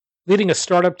Leading a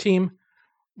startup team?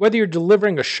 Whether you're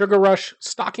delivering a sugar rush,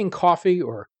 stocking coffee,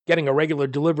 or getting a regular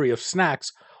delivery of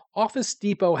snacks, Office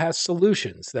Depot has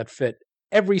solutions that fit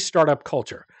every startup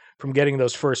culture, from getting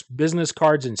those first business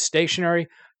cards and stationery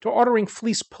to ordering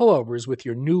fleece pullovers with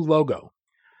your new logo.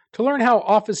 To learn how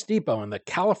Office Depot and the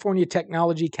California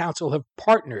Technology Council have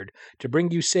partnered to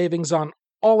bring you savings on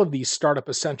all of these startup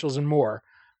essentials and more,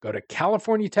 go to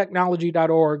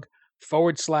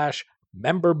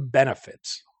californiatechnology.org/member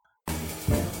benefits.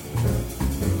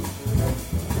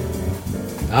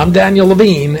 I'm Daniel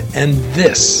Levine, and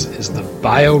this is the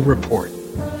Bio Report.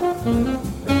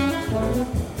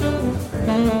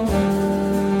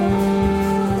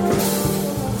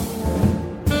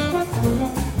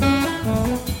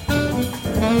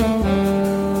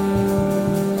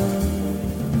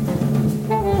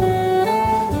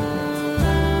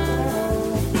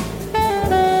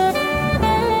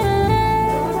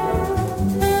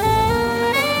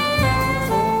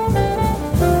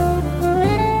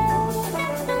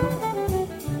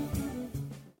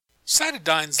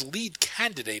 CytoDyn's lead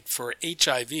candidate for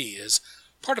HIV is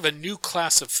part of a new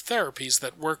class of therapies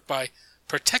that work by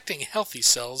protecting healthy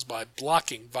cells by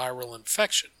blocking viral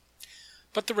infection.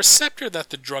 But the receptor that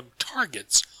the drug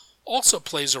targets also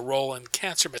plays a role in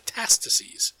cancer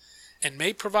metastases and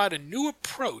may provide a new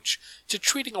approach to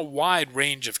treating a wide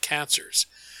range of cancers.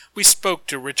 We spoke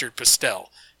to Richard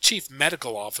Pestell, Chief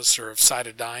Medical Officer of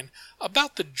CytoDyn,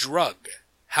 about the drug,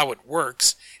 how it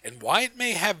works, and why it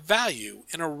may have value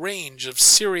in a range of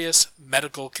serious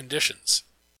medical conditions.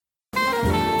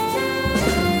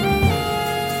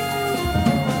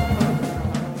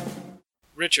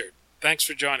 Richard, thanks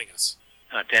for joining us.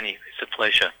 Danny, it's a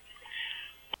pleasure.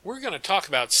 We're going to talk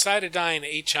about CytoDyn,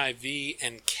 HIV,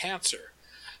 and cancer.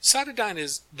 CytoDyn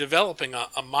is developing a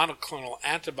monoclonal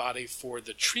antibody for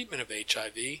the treatment of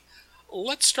HIV.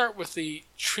 Let's start with the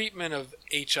treatment of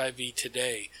HIV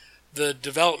today. The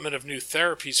development of new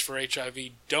therapies for HIV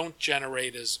don't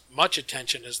generate as much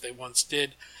attention as they once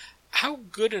did. How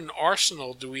good an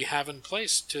arsenal do we have in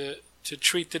place to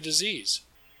treat the disease?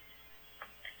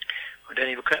 Well,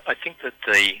 Danny, look, I think that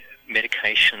the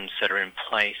medications that are in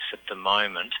place at the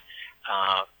moment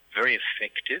are very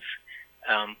effective.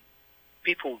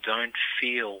 People don't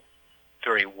feel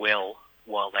very well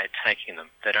while they're taking them.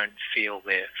 They don't feel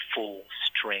their full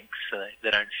strength. They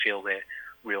don't feel their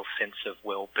real sense of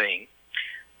well-being.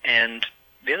 And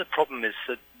the other problem is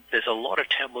that there's a lot of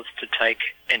tablets to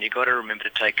take, and you've got to remember to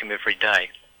take them every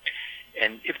day.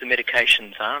 And if the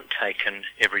medications aren't taken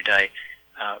every day,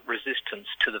 resistance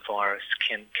to the virus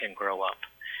can grow up.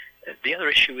 The other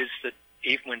issue is that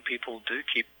even when people do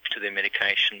keep to their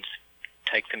medications,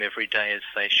 take them every day as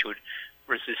they should,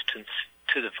 resistance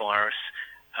to the virus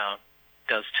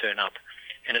does turn up.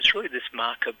 And it's really this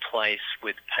marketplace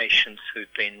with patients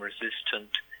who've been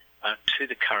resistant to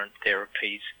the current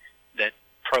therapies that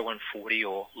Pro-140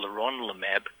 or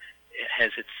leronlimab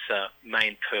has its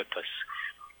main purpose.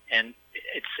 And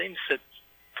it seems that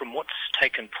from what's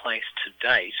taken place to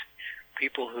date,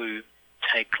 people who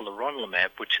take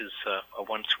leronlimab, which is a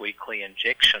once-weekly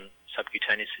injection,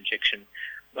 subcutaneous injection,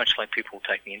 much like people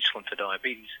taking insulin for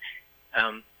diabetes,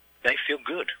 they feel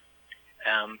good.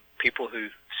 People who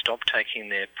stop taking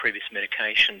their previous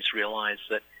medications realize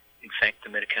that, in fact, the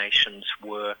medications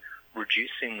were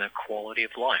reducing the quality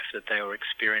of life that they were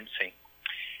experiencing.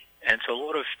 And so a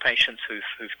lot of patients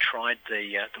who've tried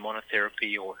the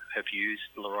monotherapy or have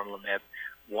used leronlimab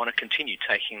want to continue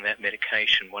taking that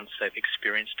medication once they've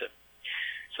experienced it.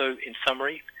 So in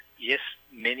summary, yes,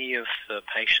 many of the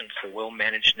patients are well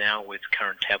managed now with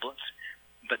current tablets,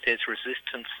 but there's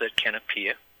resistance that can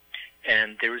appear,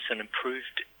 and there is an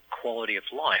improved quality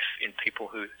of life in people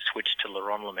who switch to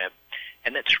leronlimab.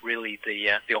 And that's really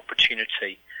the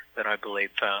opportunity that I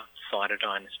believe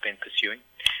CytoDyn has been pursuing.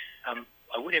 I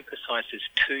would emphasize there's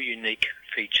two unique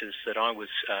features that I was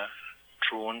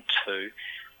drawn to.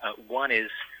 One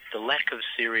is the lack of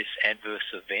serious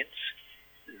adverse events.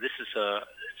 This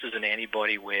is an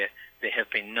antibody where there have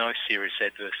been no serious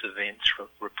adverse events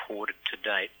reported to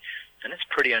date, and that's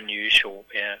pretty unusual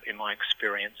in my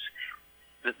experience.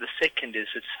 The second is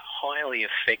it's highly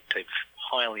effective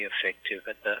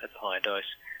at the higher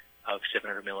dose of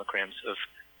 700 milligrams of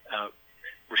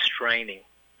restraining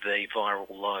the viral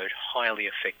load, highly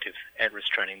effective at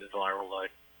restraining the viral load.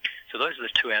 So those are the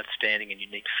two outstanding and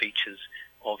unique features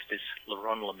of this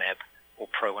leronlimab or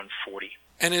Pro-140.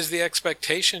 And is the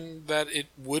expectation that it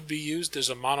would be used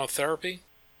as a monotherapy?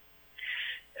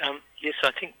 Yes, I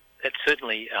think that's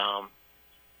certainly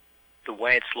the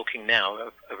way it's looking now,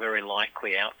 a very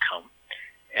likely outcome.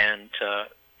 And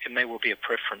it may well be a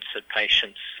preference that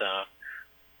patients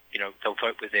they'll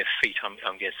vote with their feet,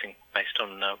 I'm guessing, based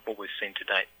on what we've seen to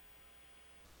date.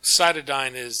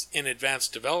 CytoDyn is in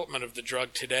advanced development of the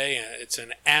drug today. It's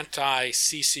an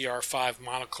anti-CCR5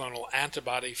 monoclonal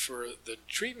antibody for the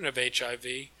treatment of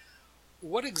HIV.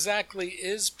 What exactly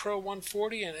is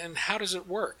Pro-140 and how does it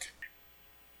work?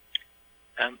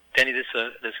 Danny, there's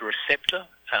a receptor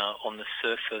on the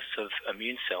surface of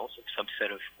immune cells, a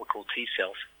subset of what we call T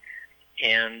cells,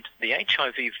 and the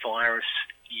HIV virus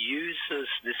uses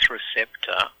this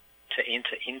receptor to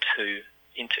enter into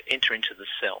the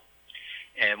cell.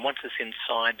 And once it's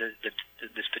inside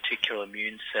this particular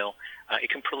immune cell, it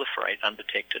can proliferate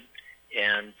undetected.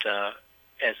 And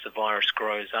as the virus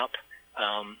grows up,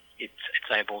 it's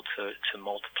able to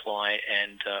multiply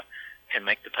and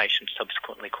make the patient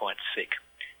subsequently quite sick.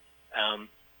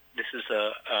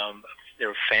 There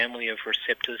are a family of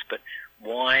receptors, but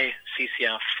why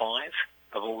CCR5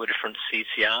 of all the different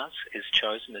CCRs is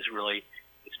chosen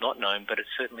it's not known, but it's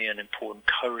certainly an important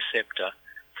co-receptor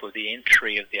for the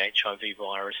entry of the HIV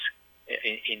virus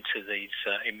into these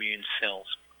immune cells.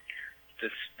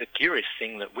 The curious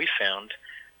thing that we found,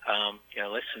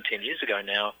 less than 10 years ago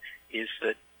now, is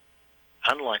that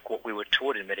unlike what we were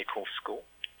taught in medical school,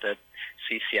 that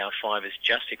CCR5 is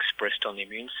just expressed on the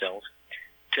immune cells,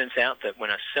 it turns out that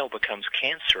when a cell becomes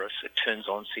cancerous, it turns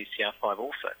on CCR5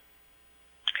 also.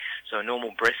 So a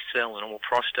normal breast cell, a normal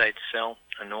prostate cell,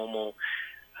 a normal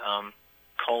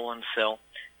colon cell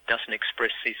doesn't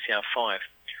express CCR5.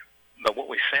 But what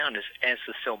we found is as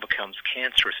the cell becomes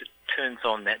cancerous, it turns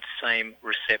on that same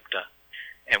receptor.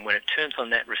 And when it turns on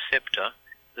that receptor,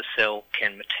 the cell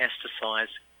can metastasize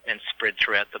and spread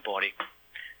throughout the body.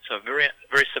 So a very,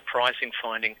 very surprising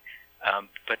finding,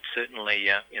 but certainly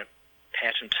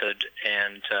patented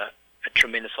and a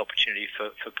tremendous opportunity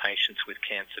for patients with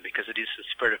cancer, because it is the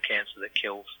spread of cancer that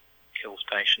kills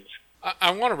patients.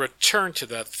 I want to return to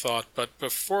that thought, but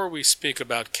before we speak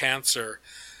about cancer,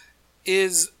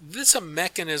 is this a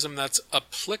mechanism that's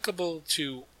applicable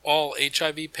to all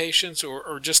HIV patients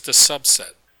or just a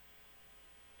subset?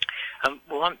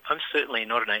 Well, I'm certainly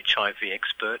not an HIV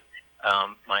expert.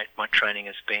 My training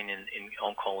has been in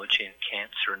oncology and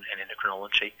cancer and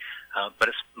endocrinology, but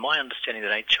it's my understanding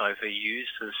that HIV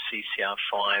uses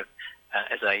CCR5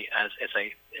 as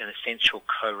an essential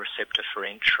co-receptor for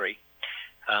entry.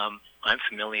 I'm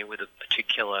familiar with a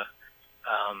particular,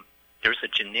 there is a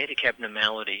genetic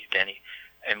abnormality, Danny,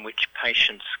 in which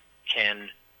patients can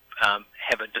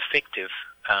have a defective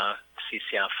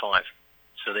CCR5.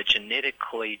 So they're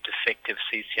genetically defective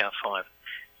CCR5.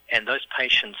 And those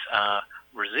patients are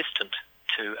resistant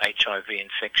to HIV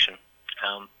infection,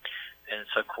 and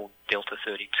so-called Delta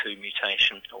 32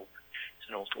 mutation, or it's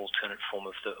an alternate form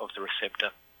of the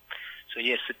receptor. So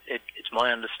yes, it's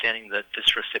my understanding that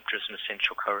this receptor is an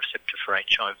essential co-receptor for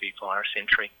HIV virus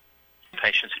entry.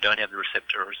 Patients who don't have the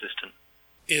receptor are resistant.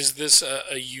 Is this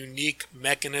a unique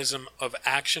mechanism of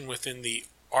action within the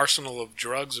arsenal of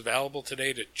drugs available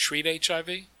today to treat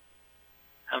HIV?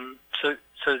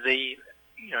 So the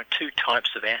two types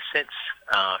of assets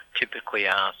typically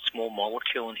are small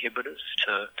molecule inhibitors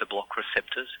to block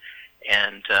receptors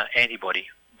and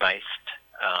antibody-based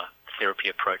therapy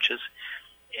approaches.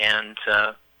 And,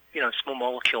 small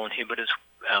molecule inhibitors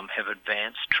have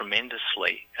advanced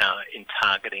tremendously in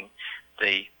targeting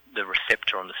the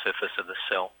receptor on the surface of the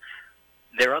cell.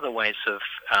 There are other ways of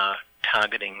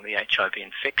targeting the HIV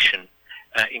infection,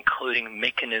 including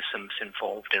mechanisms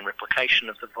involved in replication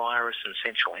of the virus and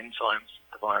essential enzymes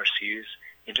the virus use,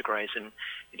 integrase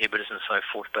inhibitors and so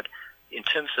forth. But in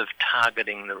terms of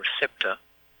targeting the receptor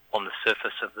on the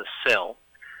surface of the cell,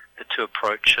 the two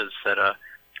approaches that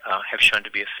have shown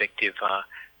to be effective are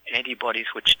antibodies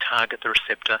which target the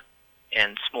receptor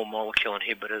and small molecule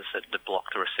inhibitors that block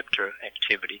the receptor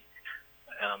activity.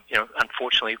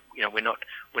 Unfortunately, we're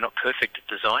not perfect at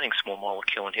designing small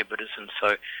molecule inhibitors, and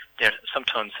so there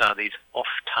sometimes are these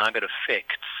off-target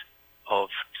effects of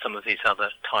some of these other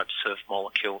types of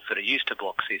molecules that are used to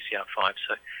block CCR5.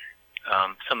 So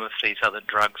some of these other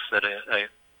drugs that are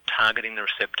targeting the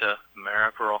receptor,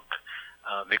 Maraviroc,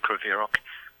 Vicriviroc,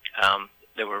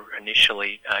 that were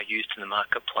initially used in the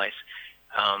marketplace.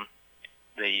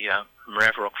 The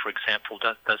Maraviroc, for example,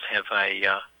 does have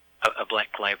a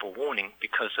black label warning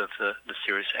because of the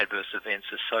serious adverse events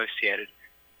associated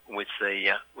with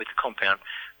the compound,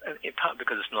 in part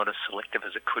because it's not as selective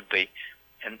as it could be.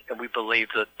 And we believe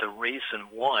that the reason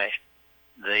why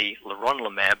the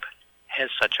leronlimab has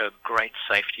such a great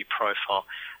safety profile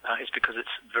is because it's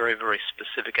very, very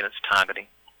specific in its targeting.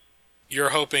 You're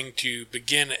hoping to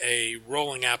begin a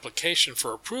rolling application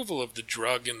for approval of the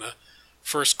drug in the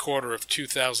first quarter of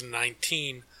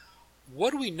 2019.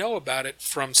 What do we know about it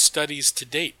from studies to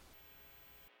date?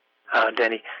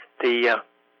 Danny, the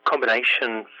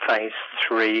combination phase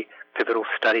 3 pivotal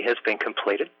study has been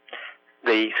completed.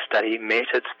 The study met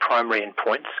its primary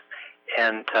endpoints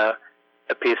and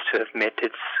appears to have met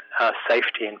its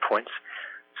safety endpoints.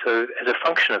 So as a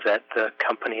function of that, the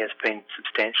company has been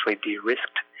substantially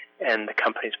de-risked, and the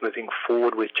company is moving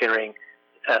forward with generating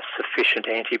sufficient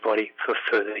antibody for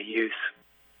further use.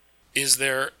 Is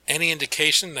there any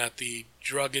indication that the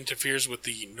drug interferes with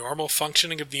the normal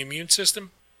functioning of the immune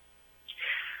system?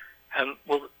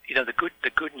 Well,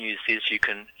 the good news is you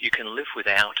can live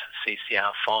without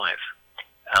CCR5.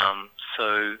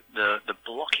 So the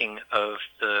blocking of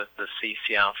the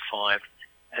CCR5,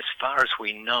 as far as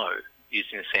we know,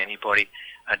 using this antibody,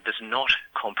 does not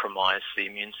compromise the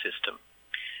immune system.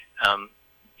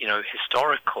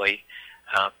 Historically,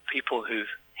 people who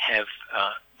have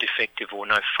defective or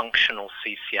no functional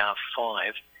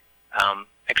CCR5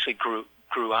 actually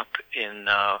grew up in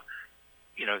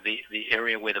the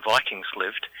area where the Vikings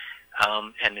lived,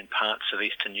 and in parts of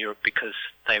Eastern Europe because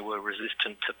they were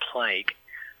resistant to plague.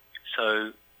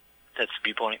 So that's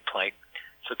bubonic plague.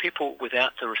 So people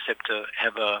without the receptor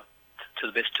have to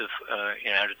the best of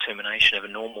our determination, have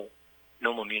a normal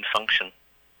immune function.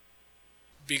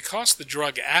 Because the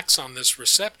drug acts on this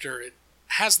receptor, it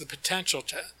has the potential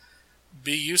to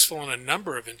be useful in a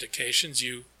number of indications.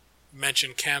 You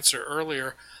mentioned cancer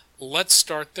earlier. Let's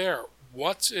start there.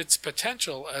 What's its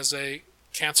potential as a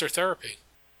cancer therapy?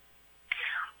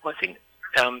 Well, I think,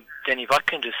 Danny, if I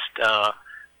can just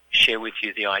share with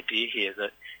you the idea here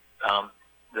that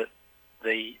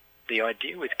the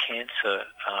idea with cancer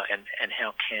and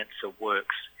how cancer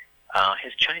works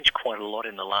has changed quite a lot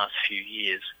in the last few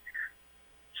years.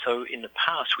 So in the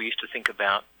past, we used to think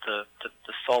about the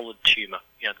solid tumor,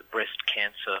 the breast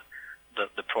cancer,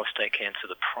 the prostate cancer,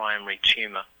 the primary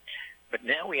tumor. But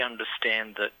now we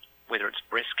understand that whether it's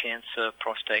breast cancer,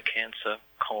 prostate cancer,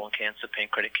 colon cancer,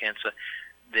 pancreatic cancer,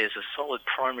 there's a solid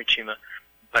primary tumor,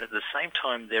 but at the same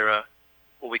time there are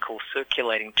what we call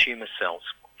circulating tumor cells.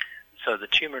 So the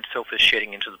tumor itself is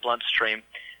shedding into the bloodstream,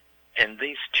 and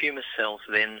these tumor cells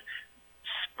then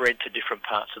spread to different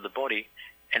parts of the body,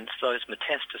 and it's those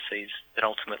metastases that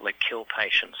ultimately kill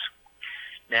patients.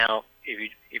 Now, if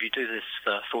you do this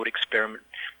thought experiment,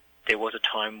 there was a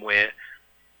time where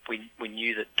we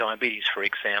knew that diabetes, for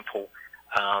example,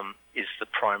 is the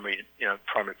primary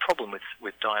problem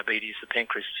with diabetes. The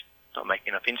pancreas is not making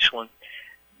enough insulin,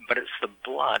 but it's the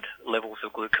blood levels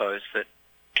of glucose that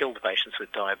kill the patients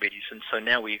with diabetes. And so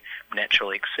now we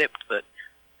naturally accept that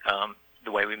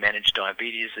the way we manage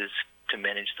diabetes is to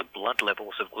manage the blood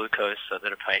levels of glucose so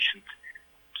that a patient's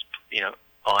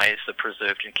eyes are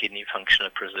preserved and kidney function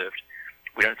are preserved.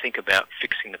 We don't think about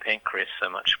fixing the pancreas so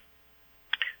much,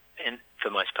 and for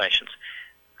most patients.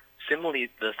 Similarly,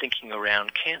 the thinking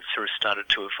around cancer has started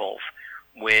to evolve,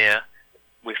 where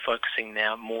we're focusing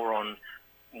now more on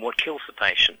what kills the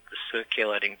patient, the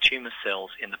circulating tumor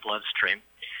cells in the bloodstream.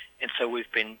 And so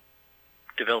we've been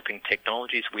developing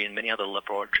technologies. We and many other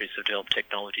laboratories have developed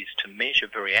technologies to measure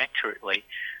very accurately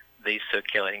these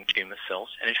circulating tumor cells,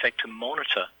 and in fact to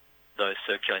monitor those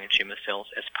circulating tumor cells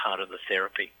as part of the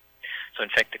therapy. So in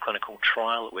fact, the clinical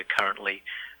trial that we're currently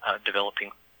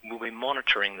developing will be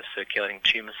monitoring the circulating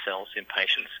tumor cells in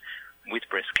patients with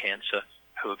breast cancer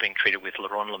who are being treated with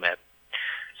leronlimab.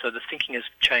 So the thinking has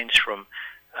changed from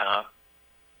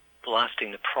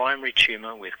blasting the primary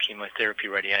tumor with chemotherapy,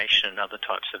 radiation, and other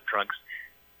types of drugs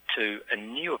to a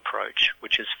new approach,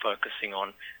 which is focusing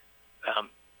on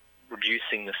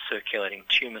reducing the circulating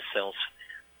tumor cells.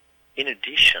 In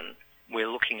addition, we're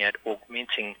looking at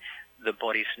augmenting the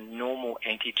body's normal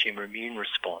anti-tumor immune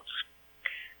response.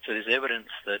 So there's evidence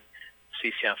that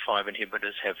CCR5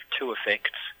 inhibitors have two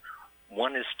effects.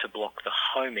 One is to block the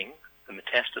homing, the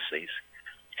metastases,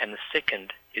 and the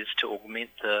second is to augment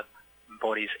the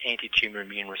body's anti-tumor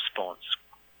immune response.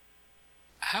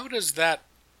 How does that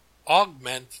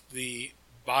augment the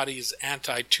body's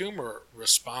anti-tumor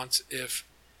response if,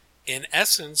 in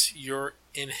essence, you're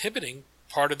inhibiting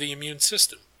part of the immune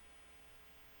system?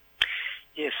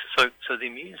 Yes, so the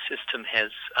immune system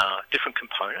has different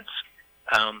components,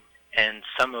 and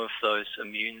some of those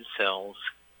immune cells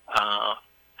are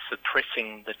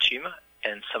suppressing the tumor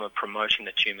and some are promoting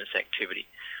the tumor's activity.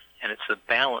 And it's the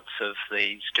balance of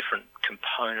these different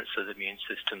components of the immune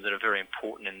system that are very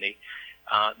important in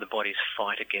the body's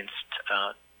fight against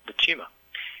the tumor.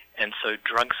 And so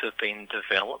drugs have been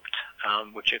developed,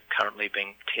 which are currently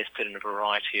being tested in a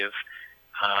variety of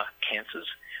cancers,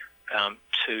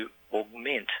 to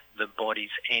augment the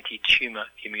body's anti-tumor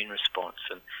immune response.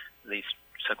 And these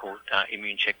so-called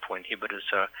immune checkpoint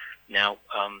inhibitors are now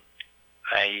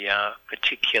a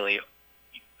particularly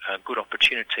good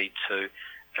opportunity to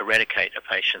eradicate a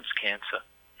patient's cancer.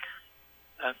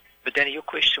 But Danny, your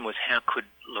question was how could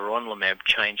leronlimab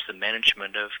change the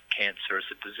management of cancer as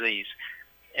a disease?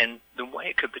 And the way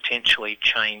it could potentially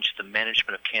change the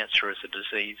management of cancer as a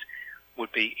disease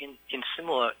would be in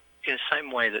the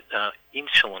same way that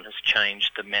insulin has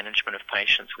changed the management of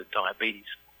patients with diabetes.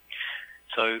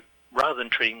 So rather than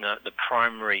treating the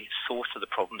primary source of the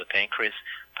problem, the pancreas,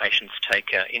 patients take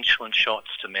insulin shots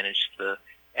to manage the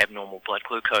abnormal blood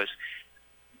glucose.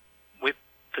 We're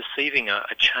perceiving a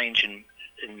change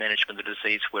in management of the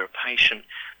disease where a patient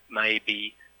may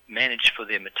be managed for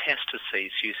their metastases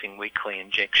using weekly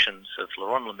injections of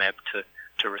leronlimab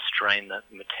to restrain the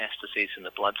metastases in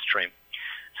the bloodstream.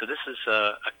 So this is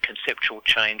a conceptual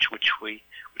change which we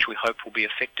hope will be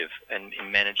effective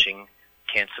in managing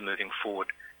cancer moving forward.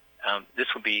 This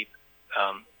will be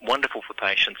wonderful for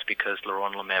patients because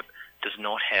leronlimab does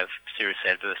not have serious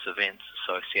adverse events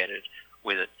associated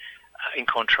with it. In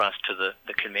contrast to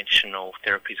the conventional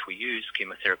therapies we use,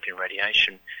 chemotherapy and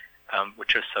radiation,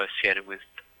 which are associated with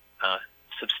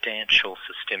substantial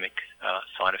systemic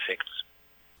side effects.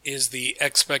 Is the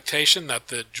expectation that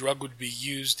the drug would be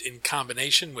used in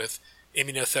combination with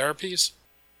immunotherapies?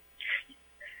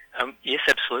 Yes,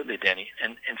 absolutely, Danny.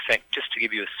 And in fact, just to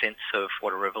give you a sense of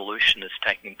what a revolution is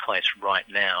taking place right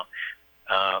now,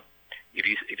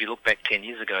 if you look back 10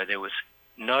 years ago, there was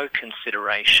no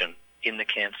consideration in the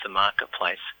cancer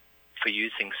marketplace for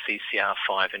using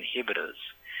CCR5 inhibitors.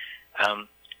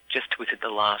 Just within the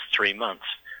last 3 months,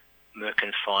 Merck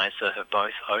and Pfizer have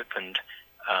both opened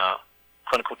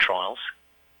clinical trials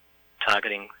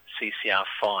targeting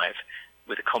CCR5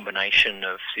 with a combination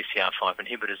of CCR5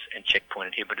 inhibitors and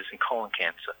checkpoint inhibitors in colon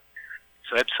cancer.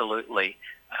 So absolutely,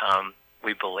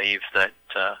 we believe that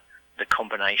the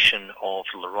combination of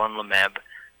leronlimab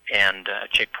and a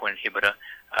checkpoint inhibitor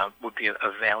would be a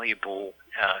valuable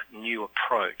new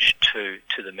approach to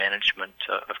the management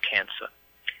of cancer.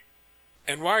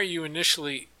 And why are you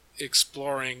initially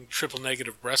exploring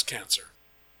triple-negative breast cancer?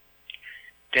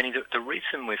 Danny, the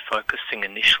reason we're focusing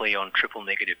initially on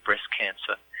triple-negative breast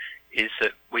cancer is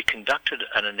that we conducted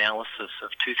an analysis of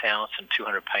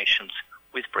 2,200 patients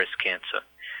with breast cancer,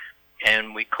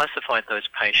 and we classified those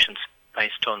patients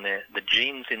based on the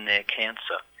genes in their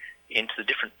cancer into the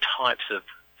different types of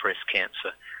breast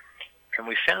cancer. And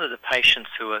we found that the patients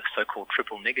who were so-called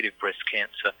triple-negative breast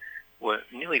cancer were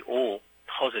nearly all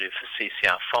positive for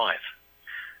CCR5.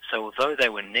 So although they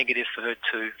were negative for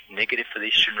HER2, negative for the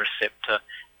estrogen receptor,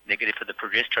 negative for the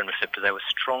progesterone receptor, they were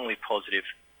strongly positive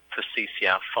for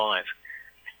CCR5.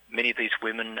 Many of these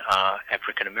women are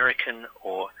African American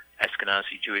or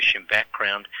Ashkenazi Jewish in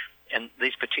background, and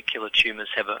these particular tumours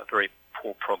have a very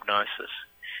poor prognosis.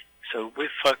 So we've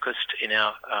focused in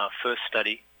our first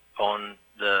study on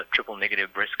the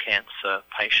triple-negative breast cancer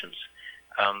patients.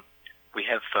 We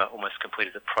have almost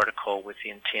completed the protocol with the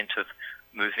intent of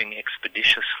moving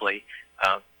expeditiously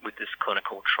with this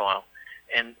clinical trial.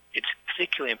 And it's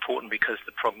particularly important because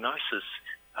the prognosis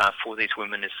for these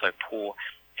women is so poor,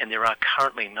 and there are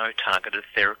currently no targeted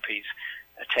therapies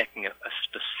attacking a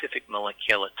specific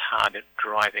molecular target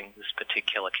driving this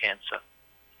particular cancer.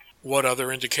 What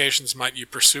other indications might you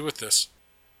pursue with this?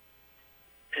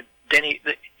 Danny,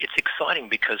 it's exciting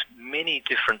because many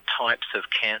different types of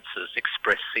cancers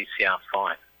express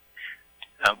CCR5.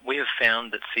 We have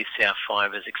found that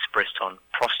CCR5 is expressed on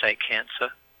prostate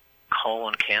cancer,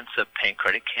 colon cancer,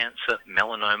 pancreatic cancer,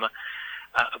 melanoma,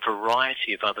 a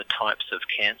variety of other types of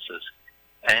cancers.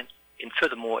 And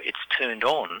furthermore, it's turned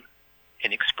on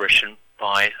in expression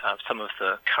by some of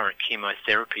the current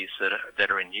chemotherapies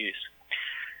that are in use.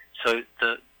 So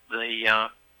the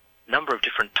number of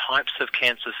different types of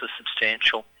cancers are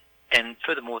substantial, and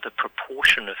furthermore, the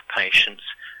proportion of patients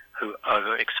who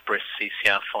overexpress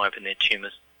CCR5 in their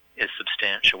tumours is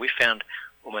substantial. We found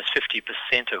almost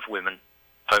 50% of women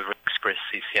overexpress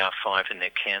CCR5 in their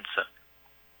cancer.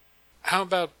 How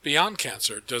about beyond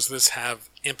cancer? Does this have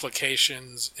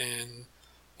implications in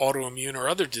autoimmune or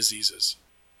other diseases?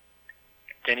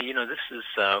 Danny, this is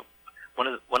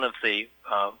one of the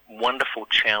wonderful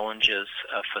challenges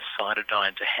for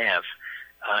CytoDyn to have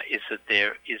is that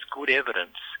there is good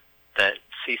evidence that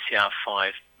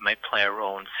CCR5 may play a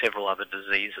role in several other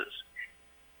diseases.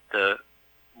 The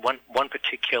one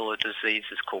particular disease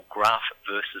is called graft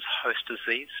versus host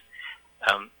disease.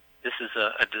 This is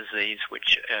a disease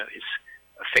which is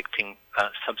affecting a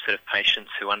subset of patients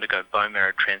who undergo bone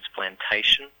marrow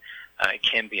transplantation. It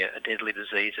can be a deadly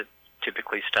disease. It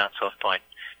typically starts off by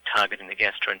targeting the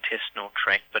gastrointestinal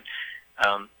tract, but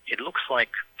It looks like,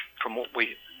 from what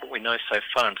we know so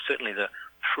far, and certainly the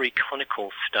preclinical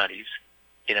studies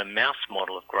in a mouse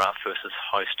model of graft versus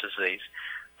host disease,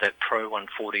 that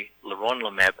Pro-140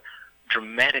 leronlimab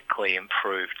dramatically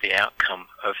improved the outcome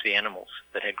of the animals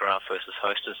that had graft versus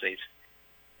host disease.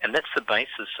 And that's the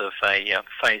basis of an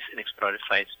expedited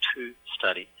phase 2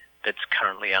 study that's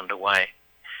currently underway.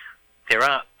 There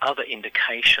are other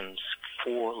indications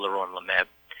for leronlimab.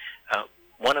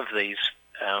 One of these,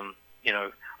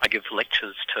 I give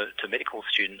lectures to medical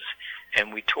students,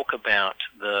 and we talk about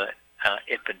the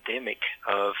epidemic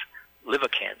of liver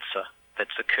cancer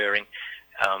that's occurring.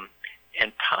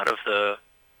 And part of the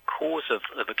cause of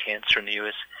liver cancer in the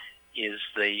US is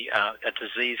a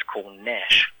disease called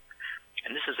NASH.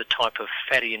 And this is a type of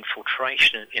fatty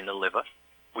infiltration in the liver,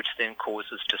 which then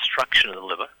causes destruction of the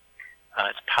liver.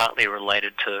 It's partly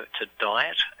related to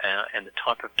diet and the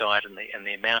type of diet and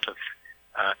the amount of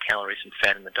calories and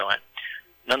fat in the diet.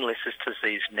 Nonetheless, this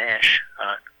disease, NASH,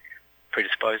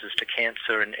 predisposes to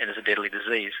cancer and is a deadly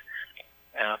disease.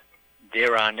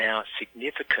 There are now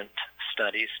significant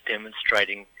studies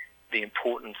demonstrating the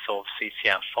importance of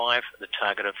CCR5, the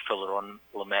target of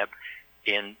leronlimab,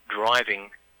 in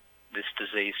driving this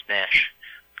disease, NASH.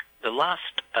 The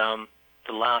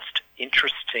last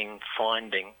interesting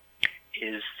finding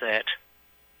is that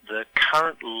the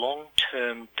current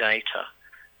long-term data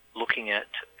looking at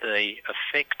the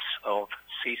effects of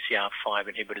CCR5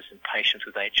 inhibitors in patients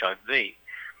with HIV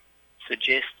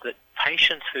suggests that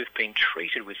patients who've been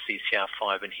treated with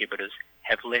CCR5 inhibitors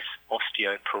have less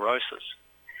osteoporosis.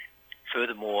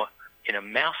 Furthermore, in a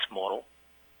mouse model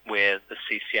where the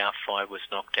CCR5 was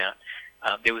knocked out,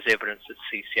 there was evidence that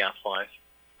CCR5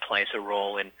 plays a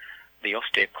role in the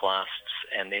osteoclasts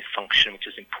and their function, which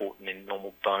is important in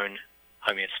normal bone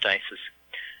homeostasis.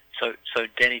 So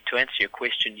Danny, to answer your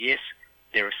question, yes,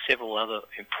 there are several other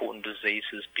important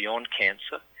diseases beyond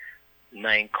cancer, and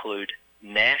they include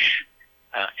NASH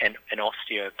and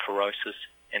osteoporosis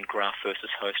and graft versus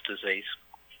host disease.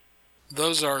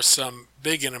 Those are some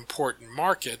big and important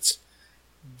markets.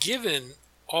 Given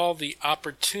all the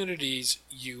opportunities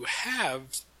you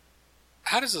have,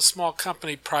 how does a small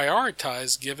company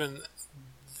prioritize given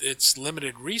its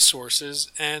limited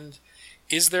resources, and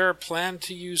is there a plan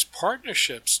to use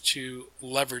partnerships to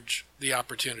leverage the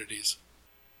opportunities?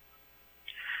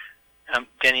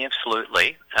 Danny,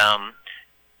 absolutely.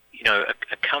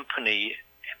 A company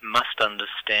must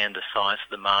understand the size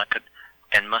of the market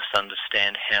and must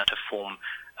understand how to form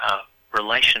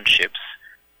relationships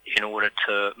in order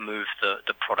to move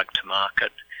the product to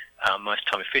market most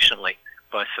time efficiently,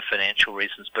 both for financial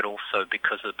reasons but also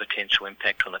because of the potential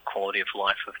impact on the quality of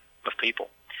life of people.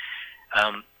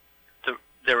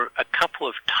 There are a couple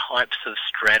of types of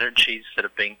strategies that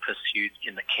are being pursued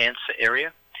in the cancer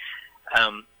area.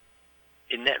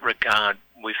 In that regard,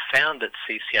 we've found that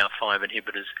CCR5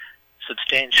 inhibitors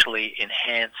substantially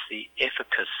enhance the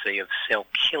efficacy of cell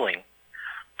killing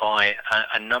by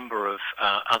a number of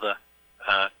other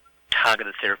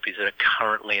targeted therapies that are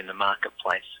currently in the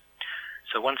marketplace.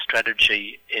 So one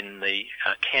strategy in the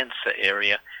cancer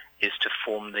area is to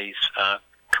form these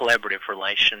collaborative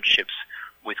relationships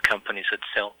with companies that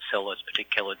sell those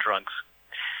particular drugs.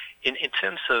 In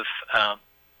terms of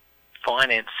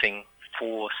financing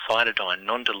for CytoDyn,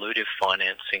 non-dilutive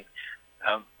financing,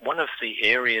 one of the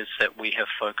areas that we have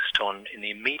focused on in the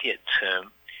immediate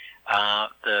term are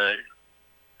the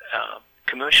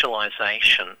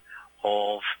commercialization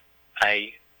of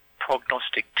a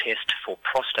prognostic test for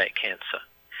prostate cancer.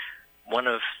 One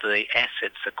of the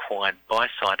assets acquired by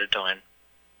CytoDyn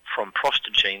from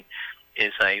Prostagene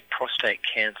is a prostate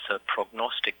cancer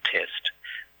prognostic test.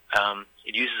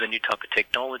 It uses a new type of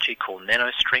technology called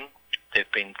nanostring. There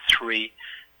have been 3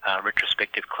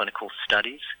 retrospective clinical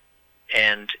studies,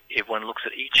 and if one looks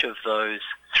at each of those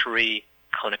 3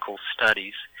 clinical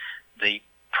studies, the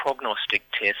prognostic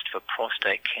test for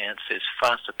prostate cancer is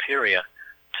far superior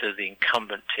to the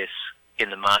incumbent tests in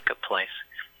the marketplace.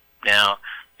 Now,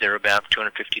 there are about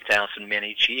 250,000 men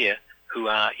each year who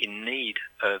are in need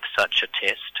of such a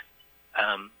test,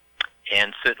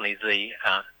 and certainly the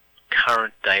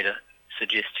current data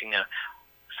suggesting a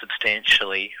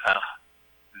substantially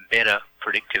better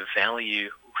predictive value,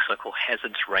 so-called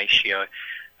hazards ratio,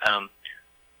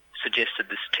 suggests that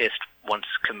this test, once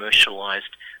commercialized,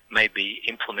 may be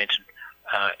implemented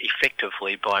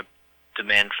effectively by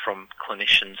demand from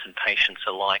clinicians and patients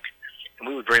alike. And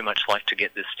we would very much like to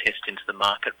get this test into the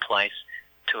marketplace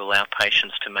to allow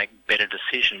patients to make better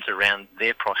decisions around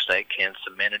their prostate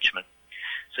cancer management.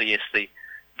 So yes, the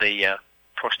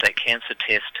prostate cancer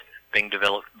test being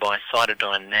developed by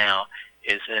CytoDyn now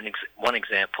is one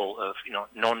example of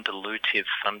non-dilutive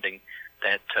funding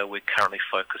that we're currently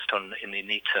focused on in the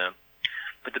near term.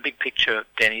 But the big picture,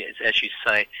 Danny, is, as you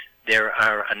say, there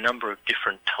are a number of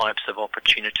different types of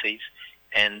opportunities,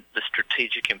 and the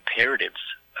strategic imperatives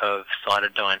of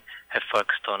CytoDyn have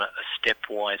focused on a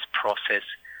stepwise process,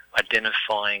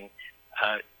 identifying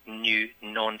new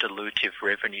non-dilutive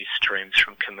revenue streams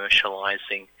from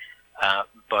commercializing,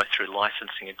 both through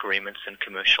licensing agreements and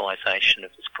commercialization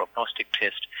of this prognostic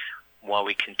test, while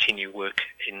we continue work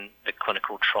in the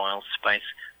clinical trials space,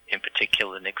 in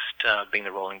particular the next being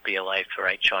the rolling BLA for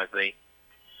HIV.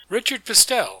 Richard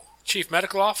Pestell, Chief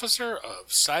Medical Officer of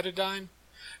CytoDyn.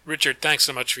 Richard, thanks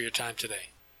so much for your time today.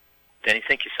 Danny,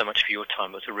 thank you so much for your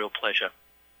time. It was a real pleasure.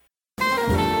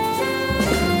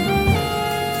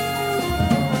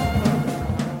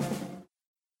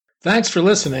 Thanks for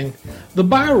listening. The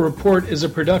Bio Report is a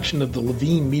production of the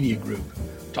Levine Media Group.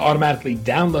 To automatically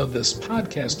download this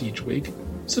podcast each week,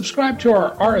 subscribe to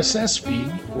our RSS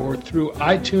feed or through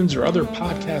iTunes or other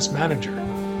podcast manager.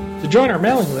 To join our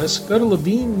mailing list, go to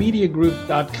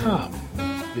levinemediagroup.com.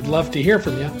 We'd love to hear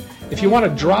from you. If you want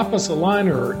to drop us a line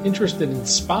or are interested in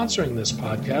sponsoring this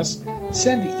podcast,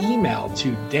 send an email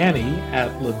to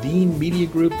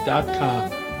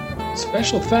danny@levinemediagroup.com.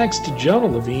 Special thanks to Jonah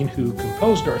Levine, who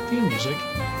composed our theme music,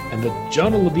 and the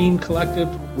Jonah Levine Collective,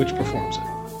 which performs it.